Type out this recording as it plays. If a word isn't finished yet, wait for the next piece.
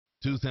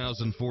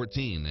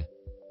2014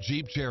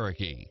 Jeep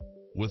Cherokee.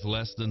 With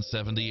less than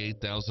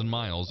 78,000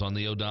 miles on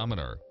the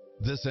odometer,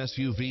 this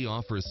SUV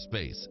offers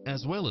space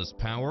as well as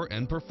power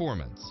and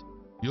performance.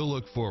 You'll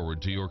look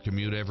forward to your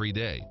commute every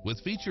day with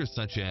features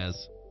such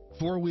as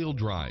four-wheel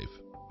drive,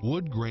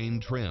 wood grain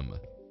trim,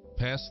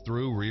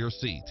 pass-through rear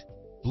seat,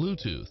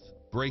 Bluetooth,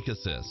 brake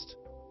assist,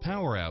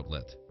 power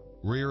outlet,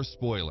 rear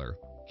spoiler,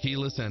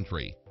 keyless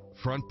entry,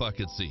 front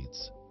bucket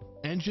seats,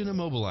 engine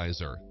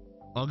immobilizer,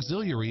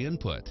 auxiliary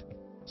input,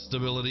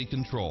 stability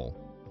control,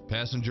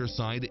 passenger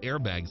side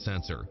airbag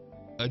sensor,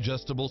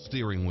 adjustable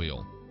steering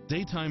wheel,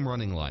 daytime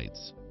running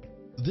lights.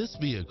 This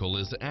vehicle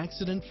is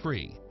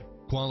accident-free,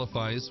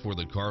 qualifies for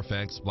the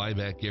Carfax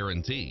buyback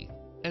guarantee,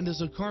 and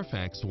is a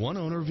Carfax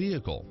one-owner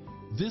vehicle.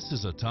 This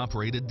is a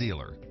top-rated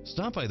dealer.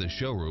 Stop by the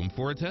showroom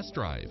for a test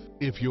drive.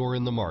 If you're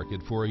in the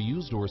market for a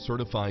used or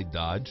certified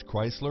Dodge,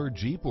 Chrysler,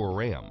 Jeep, or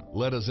Ram,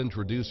 let us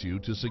introduce you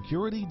to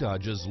Security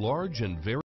Dodge's large and very